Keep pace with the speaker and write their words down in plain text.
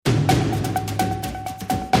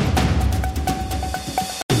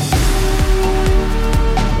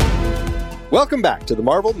Welcome back to the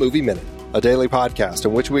Marvel Movie Minute, a daily podcast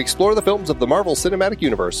in which we explore the films of the Marvel Cinematic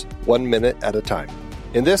Universe 1 minute at a time.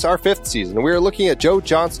 In this, our 5th season, we are looking at Joe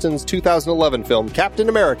Johnston's 2011 film Captain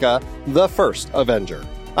America, The First Avenger.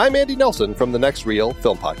 I'm Andy Nelson from the Next Reel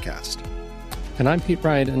Film Podcast. And I'm Pete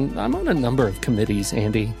Wright, and I'm on a number of committees,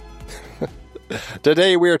 Andy.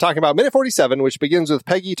 Today we are talking about Minute 47, which begins with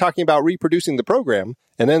Peggy talking about reproducing the program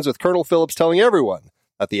and ends with Colonel Phillips telling everyone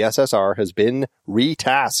that the SSR has been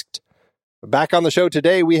retasked. Back on the show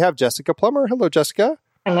today, we have Jessica Plummer. Hello, Jessica.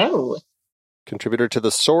 Hello. Contributor to the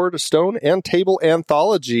Sword, Stone, and Table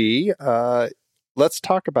Anthology. Let's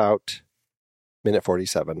talk about Minute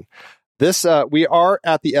 47. We are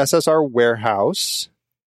at the SSR warehouse,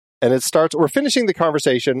 and we're finishing the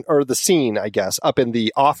conversation, or the scene, I guess, up in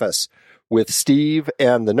the office with Steve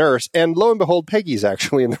and the nurse. And lo and behold, Peggy's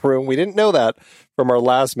actually in the room. We didn't know that from our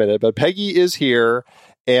last minute, but Peggy is here.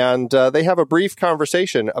 And they have a brief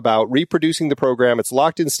conversation about reproducing the program. It's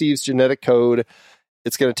locked in Steve's genetic code.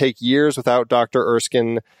 It's going to take years without Dr.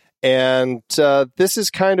 Erskine. And this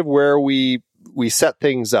is kind of where we set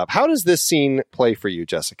things up. How does this scene play for you,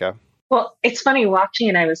 Jessica? Well, it's funny watching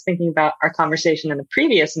it. I was thinking about our conversation in the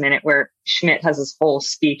previous minute where Schmidt has this whole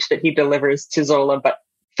speech that he delivers to Zola, but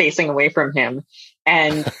facing away from him.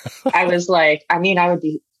 And I was like,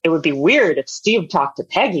 it would be weird if Steve talked to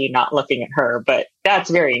Peggy, not looking at her, but that's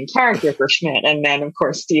very in character for Schmidt. And then, of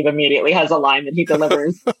course, Steve immediately has a line that he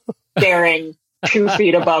delivers, staring 2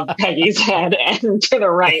 feet above Peggy's head and to the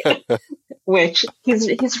right, which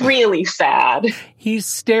he's really sad. He's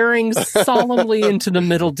staring solemnly into the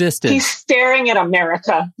middle distance. He's staring at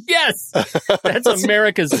America. Yes! That's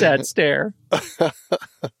America's sad stare.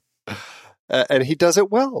 And he does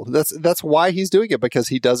it well. That's why he's doing it, because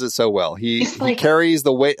he does it so well. He carries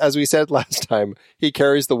the weight, as we said last time, he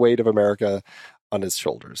carries the weight of America on his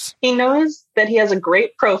shoulders. He knows that he has a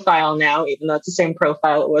great profile now, even though it's the same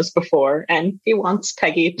profile it was before, and he wants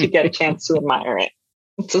Peggy to get a chance to admire it.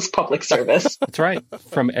 It's his public service. That's right.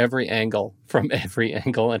 From every angle and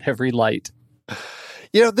every light.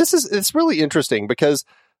 You know, it's really interesting because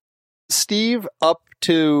Steve, up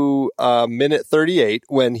to minute 38,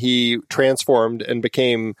 when he transformed and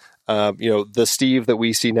became, the Steve that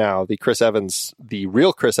we see now, the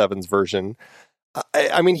real Chris Evans version.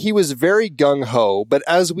 I mean, he was very gung ho, but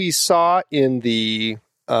as we saw in the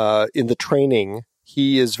training,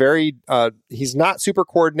 he is he's not super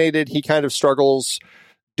coordinated. He kind of struggles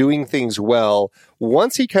doing things well.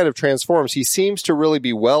 Once he kind of transforms, he seems to really be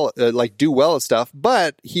do well at stuff,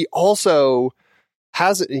 but he also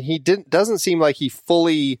doesn't seem like he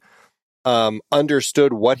fully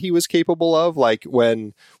understood what he was capable of. Like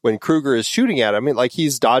when Kruger is shooting at him,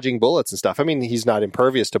 he's dodging bullets and stuff. I mean, he's not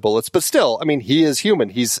impervious to bullets, but still, I mean, he is human.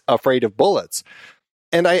 He's afraid of bullets.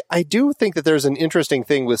 And I do think that there's an interesting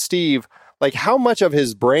thing with Steve, like how much of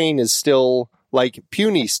his brain is still like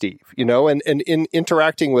puny Steve, and in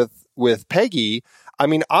interacting with Peggy, I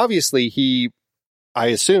mean, obviously I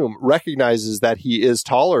assume, recognizes that he is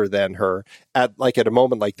taller than her at a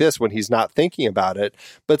moment like this when he's not thinking about it.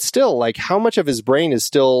 But still, like, how much of his brain is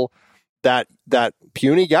still that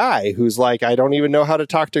puny guy who's like, I don't even know how to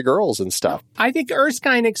talk to girls and stuff. I think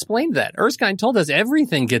Erskine explained that. Erskine told us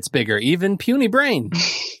everything gets bigger, even puny brain.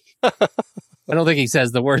 I don't think he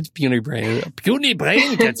says the words puny brain. Puny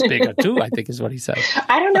brain gets bigger too, I think is what he said.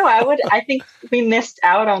 I don't know. I think we missed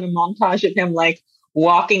out on a montage of him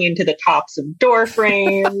walking into the tops of door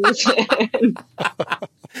frames.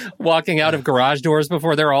 Walking out of garage doors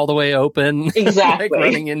before they're all the way open. Exactly.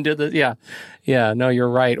 Running into yeah, no, you're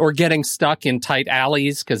right. Or getting stuck in tight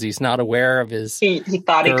alleys because he's not aware of his He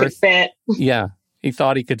thought he could fit. Yeah, he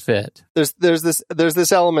thought he could fit. There's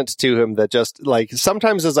this element to him that just,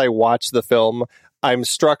 sometimes as I watch the film, I'm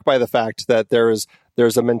struck by the fact that there's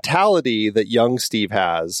a mentality that young Steve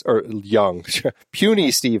has, or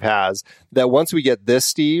puny Steve has, that once we get this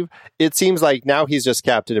Steve, it seems like now he's just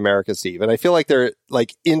Captain America Steve. And I feel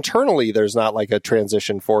like internally there's not a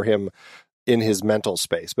transition for him in his mental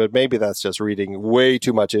space, but maybe that's just reading way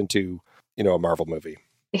too much into, a Marvel movie.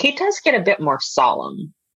 He does get a bit more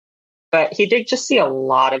solemn, but he did just see a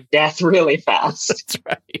lot of death really fast. That's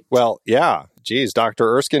right. Well, yeah. Geez, Dr.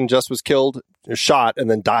 Erskine just was shot,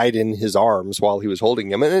 and then died in his arms while he was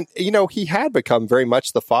holding him. And, he had become very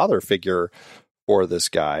much the father figure for this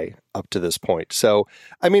guy up to this point. So,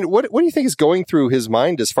 I mean, what do you think is going through his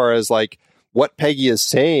mind as far as what Peggy is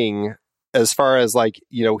saying, as far as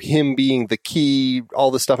him being the key,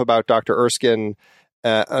 all the stuff about Dr. Erskine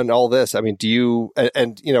and all this? I mean,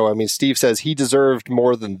 Steve says he deserved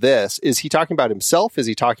more than this. Is he talking about himself? Is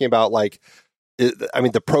he talking about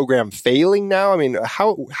the program failing now? I mean,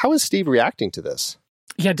 how is Steve reacting to this?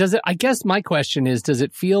 Yeah, does it? I guess my question is, does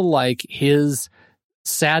it feel like his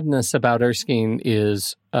sadness about Erskine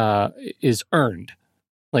is earned?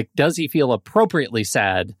 Like, does he feel appropriately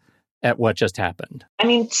sad at what just happened? I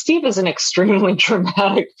mean, Steve is an extremely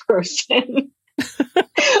dramatic person.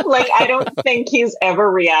 Like, I don't think he's ever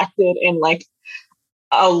reacted in like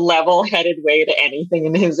a level-headed way to anything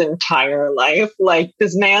in his entire life. Like,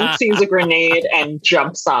 this man sees a grenade and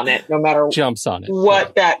jumps on it, no matter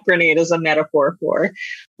what that grenade is a metaphor for.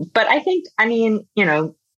 But I think, I mean, you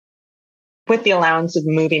know, with the allowance of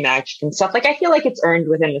movie magic and stuff, like, I feel like it's earned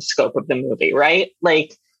within the scope of the movie, right?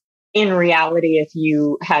 Like, in reality, if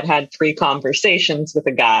you had 3 conversations with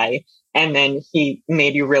a guy and then he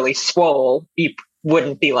made you really swole, you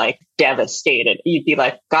wouldn't be like devastated. You'd be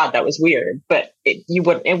like, God, that was weird. But it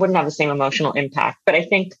wouldn't have the same emotional impact. But I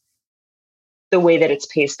think the way that it's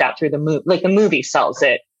paced out through the movie, like the movie sells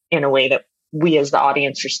it in a way that we as the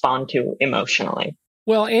audience respond to emotionally.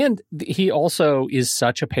 Well, and he also is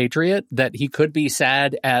such a patriot that he could be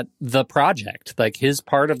sad at the project. Like, his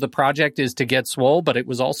part of the project is to get swole, but it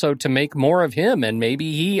was also to make more of him. And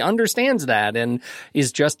maybe he understands that and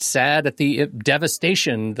is just sad at the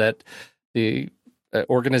devastation that the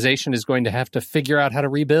organization is going to have to figure out how to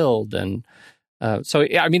rebuild. And so,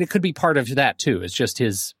 I mean, it could be part of that, too. It's just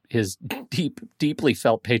his deeply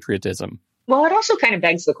felt patriotism. Well, it also kind of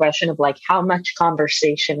begs the question of like how much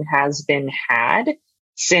conversation has been had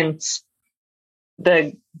since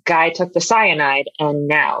the guy took the cyanide and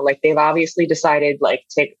now. Like, they've obviously decided, like,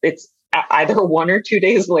 it's either 1 or 2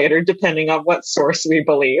 days later, depending on what source we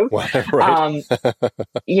believe. Right.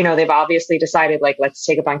 You know, they've obviously decided, like, let's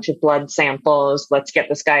take a bunch of blood samples. Let's get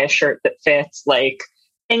this guy a shirt that fits. Like,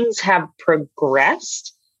 things have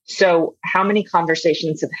progressed. So how many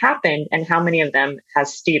conversations have happened and how many of them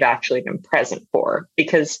has Steve actually been present for?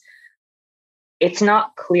 Because it's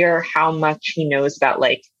not clear how much he knows about,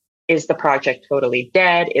 like, is the project totally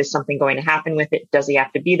dead? Is something going to happen with it? Does he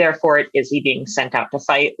have to be there for it? Is he being sent out to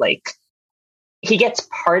fight? Like, he gets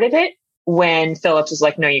part of it when Phillips is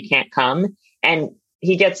like, no, you can't come. And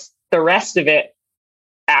he gets the rest of it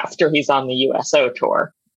after he's on the USO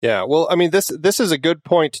tour. Yeah, well, I mean, this is a good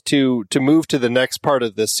point to move to the next part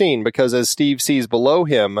of this scene, because as Steve sees below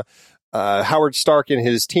him, Howard Stark and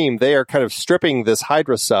his team, they are kind of stripping this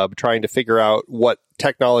Hydra sub, trying to figure out what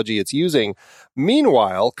technology it's using.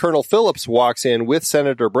 Meanwhile, Colonel Phillips walks in with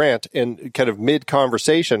Senator Brandt and kind of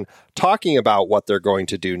mid-conversation talking about what they're going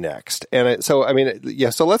to do next. And so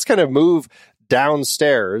let's kind of move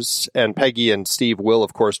downstairs, and Peggy and Steve will,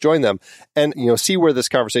 of course, join them and, you know, see where this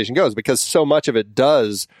conversation goes, because so much of it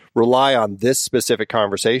does rely on this specific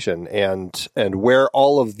conversation and where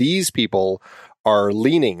all of these people are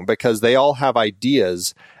leaning, because they all have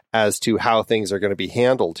ideas as to how things are going to be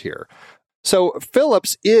handled here. So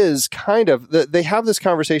Phillips is kind of, they have this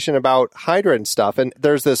conversation about Hydra and stuff, and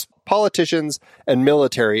there's this politicians and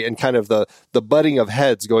military and kind of the butting of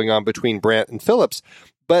heads going on between Brandt and Phillips.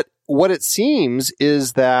 But what it seems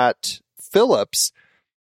is that Phillips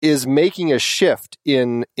is making a shift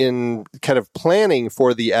in kind of planning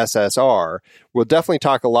for the SSR. We'll definitely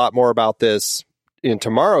talk a lot more about this in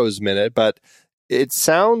tomorrow's minute, but it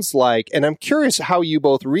sounds like, and I'm curious how you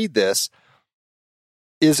both read this,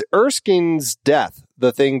 is Erskine's death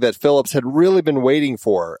the thing that Phillips had really been waiting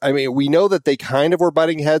for? I mean, we know that they kind of were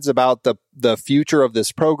butting heads about the future of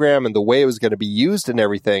this program and the way it was going to be used and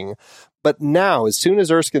everything. But now, as soon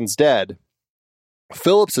as Erskine's dead,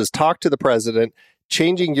 Phillips has talked to the president,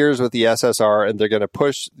 changing gears with the SSR, and they're going to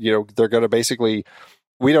push, you know, they're going to basically,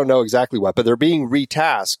 we don't know exactly what, but they're being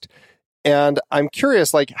retasked. And I'm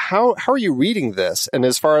curious, like, how are you reading this? And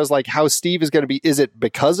as far as like how Steve is going to be, is it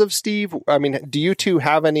because of Steve? I mean, do you two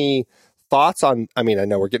have any thoughts on, I mean, I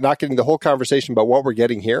know we're not getting the whole conversation, but what we're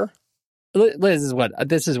getting here? This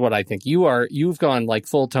is what I think. You've gone like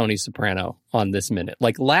full Tony Soprano on this minute.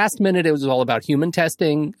 Like, last minute, it was all about human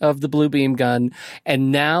testing of the blue beam gun.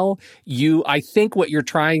 And now I think what you're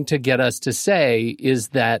trying to get us to say is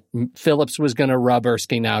that Phillips was going to rub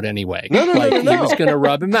Erskine out anyway. No. He was going to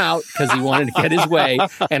rub him out because he wanted to get his way.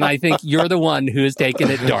 And I think you're the one who has taken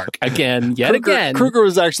it dark again, again. Kruger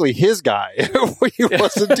was actually his guy. He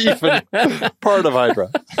wasn't even part of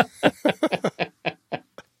Hydra.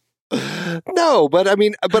 No, but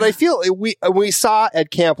I feel we saw at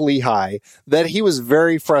Camp Lehigh that he was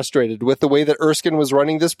very frustrated with the way that Erskine was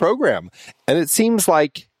running this program. And it seems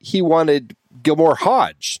like he wanted Gilmore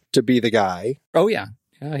Hodge to be the guy. Oh, yeah.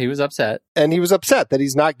 Yeah, he was upset. And he was upset that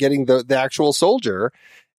he's not getting the actual soldier.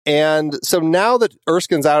 And so now that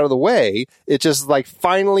Erskine's out of the way, it's just like,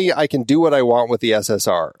 finally, I can do what I want with the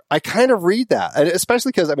SSR. I kind of read that. And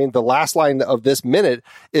especially because, I mean, the last line of this minute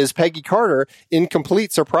is Peggy Carter in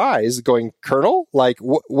complete surprise going, Colonel, like,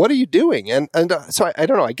 what are you doing? And so I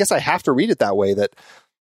don't know. I guess I have to read it that way, that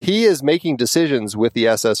he is making decisions with the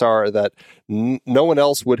SSR that no one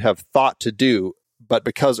else would have thought to do. But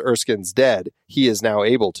because Erskine's dead, he is now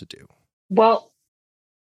able to do. Well,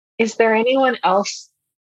 is there anyone else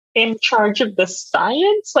in charge of the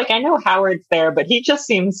science? Like, I know Howard's there, but he just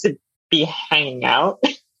seems to be hanging out.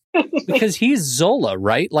 Because he's Zola,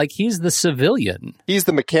 right? Like, he's the civilian. He's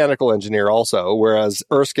the mechanical engineer also, whereas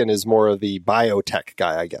Erskine is more of the biotech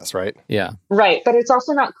guy, I guess, right? Yeah. Right. But it's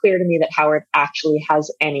also not clear to me that Howard actually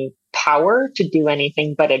has any power to do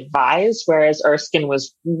anything but advise, whereas Erskine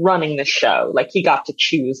was running the show. Like, he got to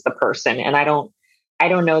choose the person. And I don't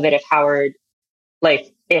know that if Howard,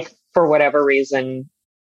 like, if for whatever reason,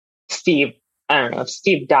 Steve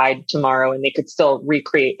died tomorrow and they could still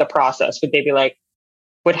recreate the process, would they be like,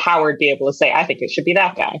 would Howard be able to say, I think it should be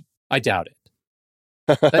that guy? I doubt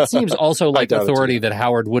it. That seems also like authority that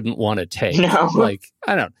Howard wouldn't want to take. No. Like,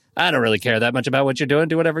 I don't really care that much about what you're doing.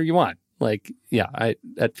 Do whatever you want. Like, yeah,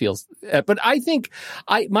 that feels, but I think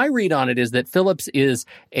my read on it is that Phillips is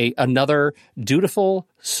another dutiful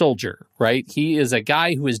soldier, right? He is a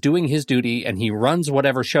guy who is doing his duty and he runs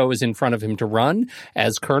whatever show is in front of him to run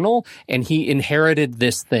as colonel, and he inherited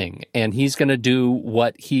this thing and he's going to do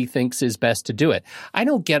what he thinks is best to do it. I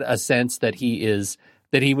don't get a sense that he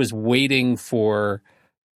was waiting for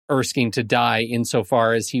Erskine to die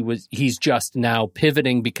insofar as he's just now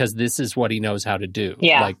pivoting because this is what he knows how to do.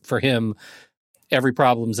 Yeah. Like, for him, every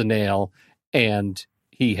problem's a nail and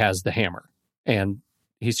he has the hammer, and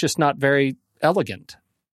he's just not very elegant.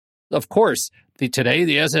 Of course, today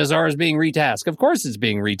the SSR is being retasked. Of course it's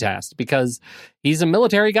being retasked because he's a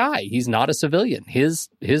military guy. He's not a civilian. His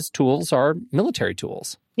tools are military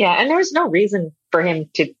tools. Yeah, and there's no reason for him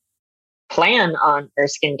to plan on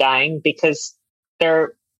Erskine dying because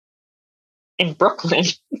they're in Brooklyn.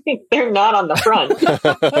 They're not on the front.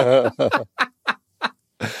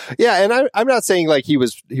 Yeah, and I'm not saying like he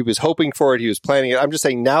was hoping for it, he was planning it. I'm just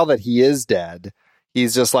saying now that he is dead,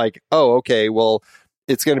 he's just like, oh, okay, well,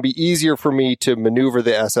 it's going to be easier for me to maneuver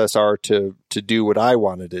the SSR to do what I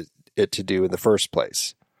wanted it to do in the first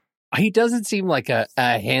place. He doesn't seem like a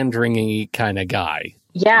hand-wringing kind of guy.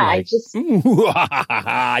 Yeah, like,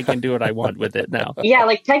 I can do what I want with it now. Yeah,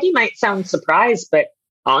 like Peggy might sound surprised, but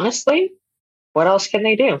honestly, what else can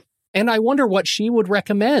they do? And I wonder what she would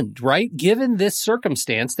recommend, right? Given this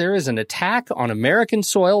circumstance, there is an attack on American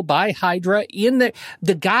soil by Hydra.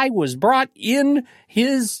 The guy was brought in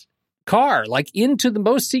his car, like into the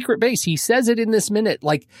most secret base. He says it in this minute,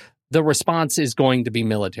 like the response is going to be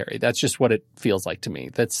military. That's just what it feels like to me.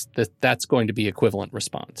 That's going to be equivalent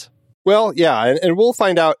response. Well, yeah, and we'll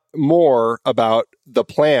find out more about the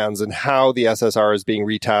plans and how the SSR is being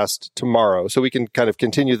retasked tomorrow, so we can kind of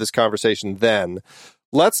continue this conversation then.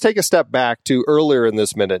 Let's take a step back to earlier in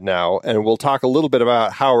this minute now, and we'll talk a little bit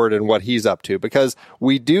about Howard and what he's up to, because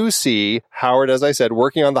we do see Howard, as I said,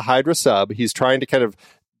 working on the Hydra sub. He's trying to kind of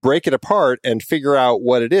break it apart and figure out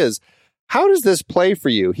what it is. How does this play for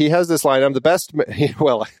you? He has this line, I'm the best,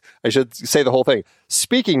 well, I should say the whole thing.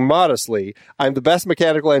 Speaking modestly, I'm the best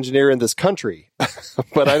mechanical engineer in this country,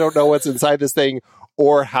 but I don't know what's inside this thing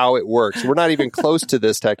or how it works. We're not even close to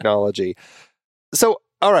this technology. So,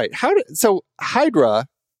 all right, so Hydra,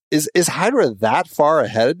 is Hydra that far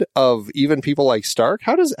ahead of even people like Stark?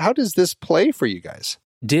 How does this play for you guys?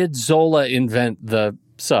 Did Zola invent the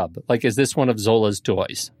sub? Like, is this one of Zola's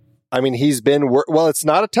toys? I mean, he's been well. It's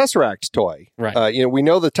not a Tesseract toy, right? We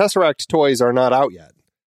know the Tesseract toys are not out yet.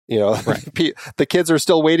 Right. The kids are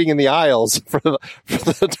still waiting in the aisles for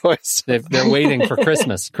the toys. They're waiting for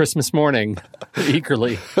Christmas morning,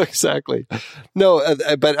 eagerly. Exactly. No,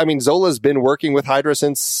 but I mean, Zola's been working with Hydra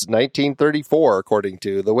since 1934, according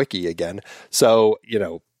to the wiki again. So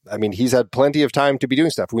I mean, he's had plenty of time to be doing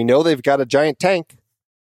stuff. We know they've got a giant tank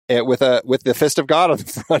with the Fist of God on the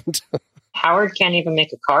front. Howard can't even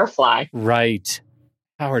make a car fly. Right.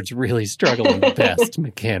 Howard's really struggling. Best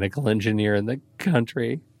mechanical engineer in the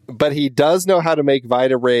country. But he does know how to make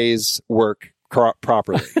Vita rays work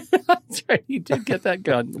properly. That's right. He did get that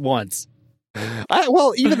gun once.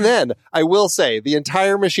 Well, even then, I will say the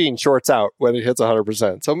entire machine shorts out when it hits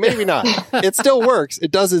 100%. So maybe not. It still works.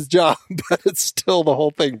 It does its job, but it's still the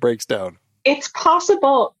whole thing breaks down. It's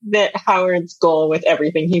possible that Howard's goal with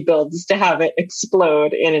everything he builds is to have it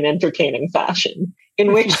explode in an entertaining fashion.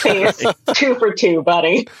 In which case, 2 for 2,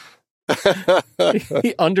 buddy.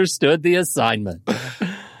 He understood the assignment.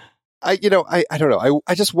 I don't know.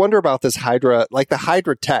 I just wonder about this Hydra, like the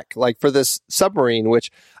Hydra tech, like for this submarine, which,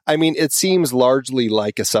 I mean, it seems largely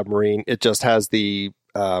like a submarine. It just has the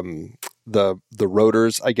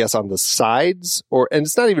rotors, I guess, on the sides, and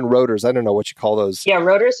it's not even rotors. I don't know what you call those. Yeah,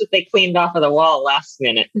 rotors that they cleaned off of the wall last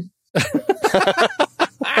minute.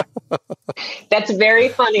 That's very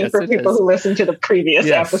funny for people who listen to the previous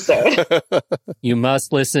episode. You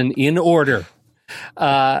must listen in order.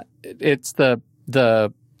 It's the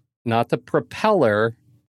not the propeller.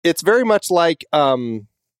 It's very much like the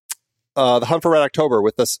Hunt for Red October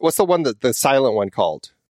with this. What's the one the silent one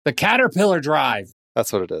called? The caterpillar drive.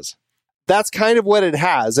 That's what it is. That's kind of what it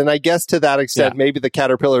has. And I guess to that extent, maybe the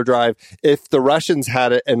caterpillar drive, if the Russians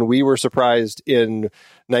had it and we were surprised in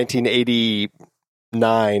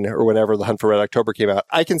 1989 or whenever the Hunt for Red October came out,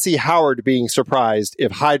 I can see Howard being surprised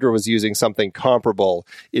if Hydra was using something comparable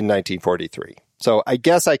in 1943. So I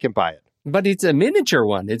guess I can buy it. But it's a miniature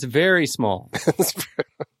one. It's very small.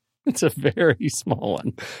 It's a very small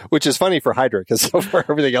one. Which is funny for Hydra, because so far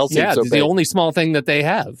everything else seems so it's big. the only small thing that they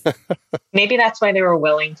have. Maybe that's why they were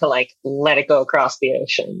willing to, like, let it go across the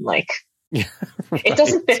ocean. Like, It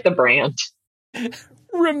doesn't fit the brand.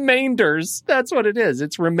 Remainders. That's what it is.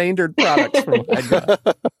 It's remaindered products from Hydra.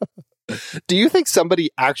 Do you think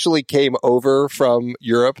somebody actually came over from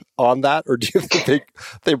Europe on that, or do you think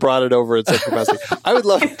they brought it over in some capacity? I would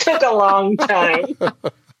love. It took a long time.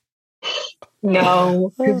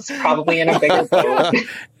 No, it's probably in a bigger boat.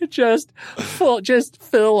 Just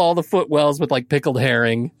fill all the footwells with like pickled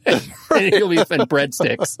herring, and you'll be and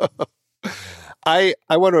breadsticks. I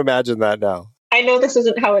want to imagine that now. I know this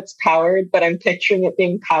isn't how it's powered, but I'm picturing it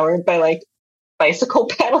being powered by like bicycle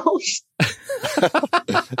pedals.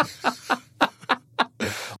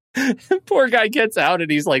 Poor guy gets out and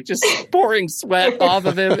he's like just pouring sweat off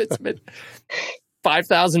of him. It's been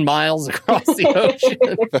 5,000 miles across the ocean.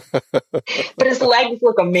 But his legs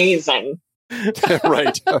look amazing.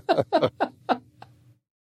 Right.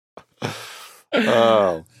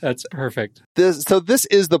 Oh, that's perfect. This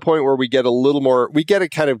is the point where we get a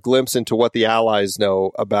kind of glimpse into what the Allies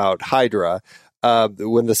know about Hydra.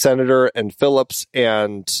 When the Senator and Phillips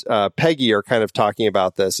and Peggy are kind of talking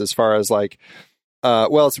about this, as far as like,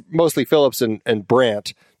 it's mostly Phillips and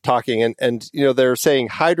Brandt talking, and they're saying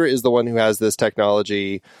Hydra is the one who has this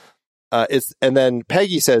technology. And then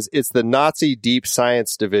Peggy says it's the Nazi Deep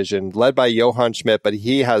Science Division led by Johann Schmidt, but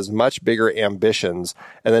he has much bigger ambitions.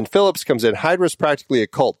 And then Phillips comes in. Hydra's practically a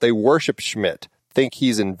cult. They worship Schmidt, think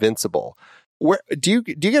he's invincible. Do you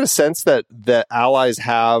get a sense that the Allies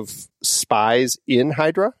have spies in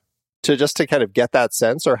Hydra to kind of get that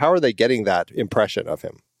sense, or how are they getting that impression of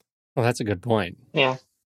him? Well, that's a good point. Yeah,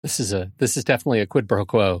 this is definitely a quid pro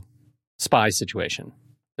quo spy situation.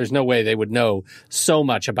 There's no way they would know so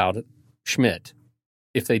much about Schmidt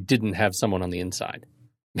if they didn't have someone on the inside.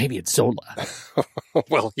 Maybe it's Zola.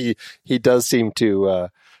 Well, he does seem to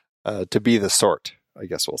be the sort, I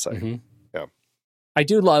guess we'll say. Mm-hmm. Yeah, I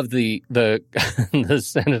do love the the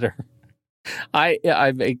senator.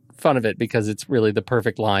 I make fun of it because it's really the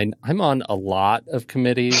perfect line. I'm on a lot of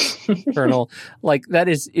committees, Colonel. Like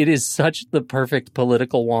it is such the perfect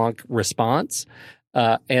political wonk response,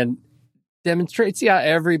 and demonstrates,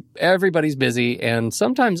 everybody's busy, and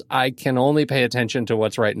sometimes I can only pay attention to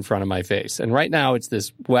what's right in front of my face. And right now it's this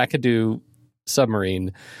wackadoo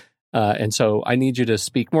submarine, and so I need you to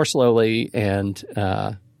speak more slowly and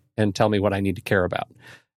tell me what I need to care about.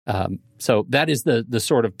 So that is the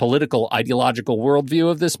sort of political, ideological worldview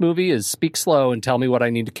of this movie: is speak slow and tell me what I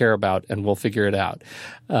need to care about, and we'll figure it out.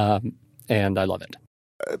 And I love it.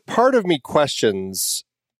 Part of me questions,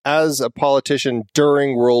 as a politician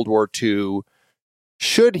during World War II,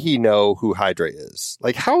 should he know who Hydra is?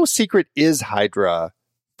 Like, how secret is Hydra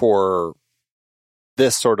for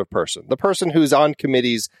this sort of person? The person who's on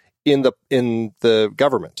committees in the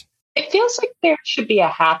government. It feels like there should be a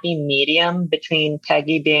happy medium between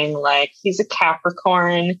Peggy being like, he's a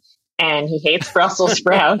Capricorn and he hates Brussels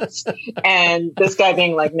sprouts, and this guy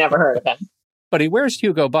being like, never heard of him. But he wears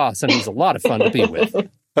Hugo Boss and he's a lot of fun to be with.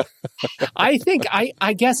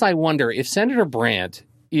 I guess I wonder if Senator Brandt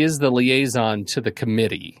is the liaison to the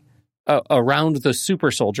committee around the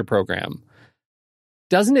super soldier program.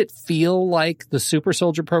 Doesn't it feel like the super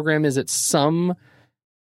soldier program is at some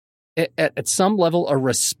level a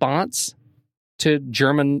response to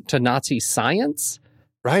Nazi science?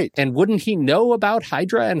 Right. And wouldn't he know about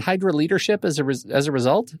Hydra and Hydra leadership as a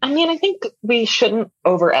result? I mean, I think we shouldn't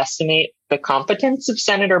overestimate the competence of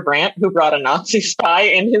Senator Brandt, who brought a Nazi spy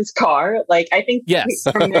in his car. Like, I think... Yes,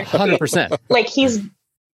 100%. Like, he's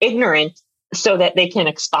ignorant so that they can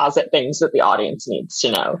exposit things that the audience needs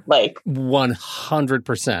to know. Like,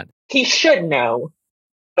 100%. he should know,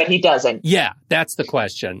 but he doesn't. Yeah, that's the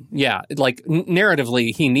question. Yeah, like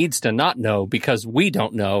narratively, he needs to not know because we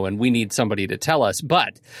don't know and we need somebody to tell us.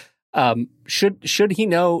 But should he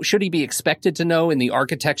know? Should he be expected to know in the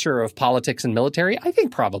architecture of politics and military? I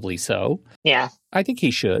think probably so. Yeah. I think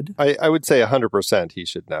he should. I would say 100% he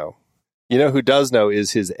should know. You know who does know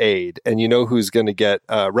is his aide, and you know who's going to get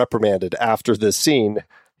reprimanded after this scene?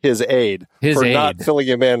 His aide for not filling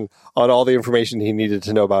him in on all the information he needed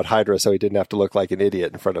to know about Hydra so he didn't have to look like an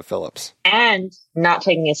idiot in front of Phillips. And not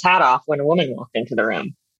taking his hat off when a woman walked into the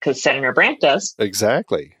room, because Senator Brandt does.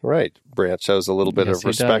 Exactly. Right. Brandt shows a little bit of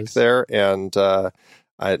respect there, and no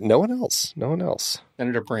one else. No one else.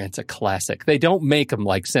 Senator Brandt's a classic. They don't make him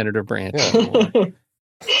like Senator Brandt anymore.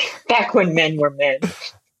 Back when men were men.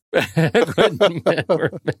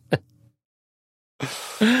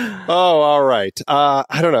 Oh, all right.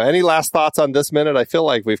 I don't know. Any last thoughts on this minute? I feel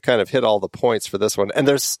like we've kind of hit all the points for this one, and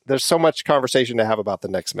there's so much conversation to have about the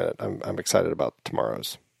next minute. I'm excited about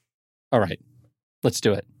tomorrow's. All right, let's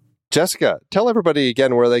do it. Jessica, tell everybody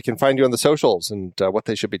again where they can find you on the socials and what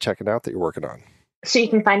they should be checking out that you're working on. So you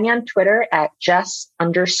can find me on Twitter at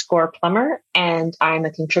Jess_Plummer, and I'm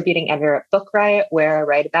a contributing editor at Book Riot, where I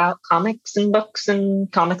write about comics and books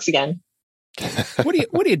and comics again. What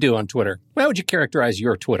do you do on Twitter? How would you characterize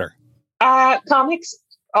your Twitter? Comics.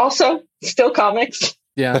 Also, still comics.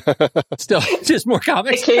 Yeah. Still just more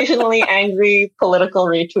comics. Occasionally angry political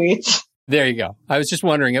retweets. There you go. I was just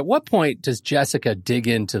wondering, at what point does Jessica dig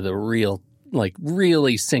into the real, like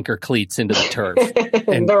really sink her cleats into the turf?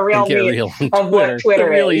 And the real meat of what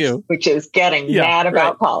Twitter is, which is getting mad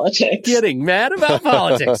about politics. Getting mad about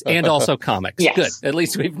politics and also comics. Yes. Good. At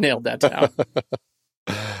least we've nailed that down.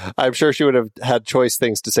 I'm sure she would have had choice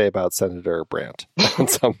things to say about Senator Brandt.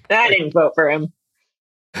 I didn't vote for him.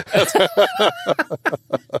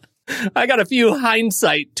 I got a few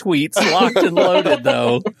hindsight tweets locked and loaded,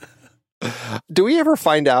 though. Do we ever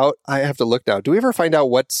find out? I have to look now. Do we ever find out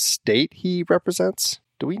what state he represents?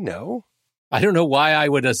 Do we know? I don't know why I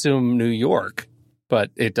would assume New York,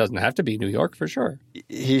 but it doesn't have to be New York for sure.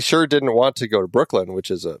 He sure didn't want to go to Brooklyn,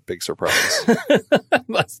 which is a big surprise.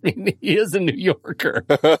 Must mean he is a New Yorker.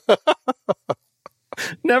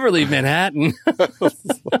 Never leave Manhattan.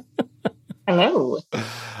 Hello.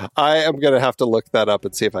 I am going to have to look that up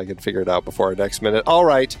and see if I can figure it out before our next minute. All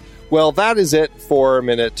right. Well, that is it for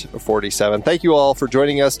minute 47. Thank you all for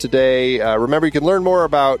joining us today. Remember, you can learn more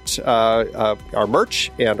about our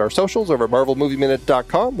merch and our socials over at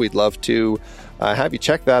marvelmovieminute.com. We'd love to have you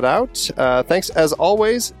check that out. Thanks as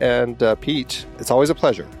always. And Pete, it's always a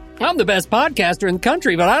pleasure. I'm the best podcaster in the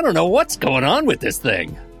country, but I don't know what's going on with this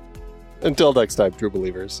thing. Until next time, true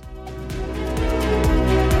believers.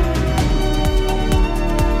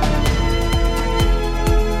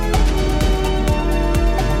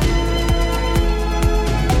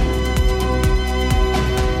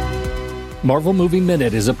 Marvel Movie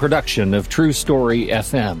Minute is a production of True Story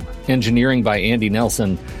FM. Engineering by Andy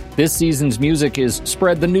Nelson. This season's music is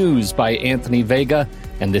Spread the News by Anthony Vega,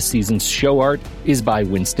 and this season's show art is by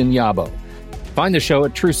Winston Yabo. Find the show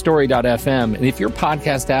at truestory.fm, and if your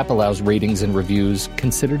podcast app allows ratings and reviews,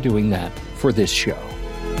 consider doing that for this show.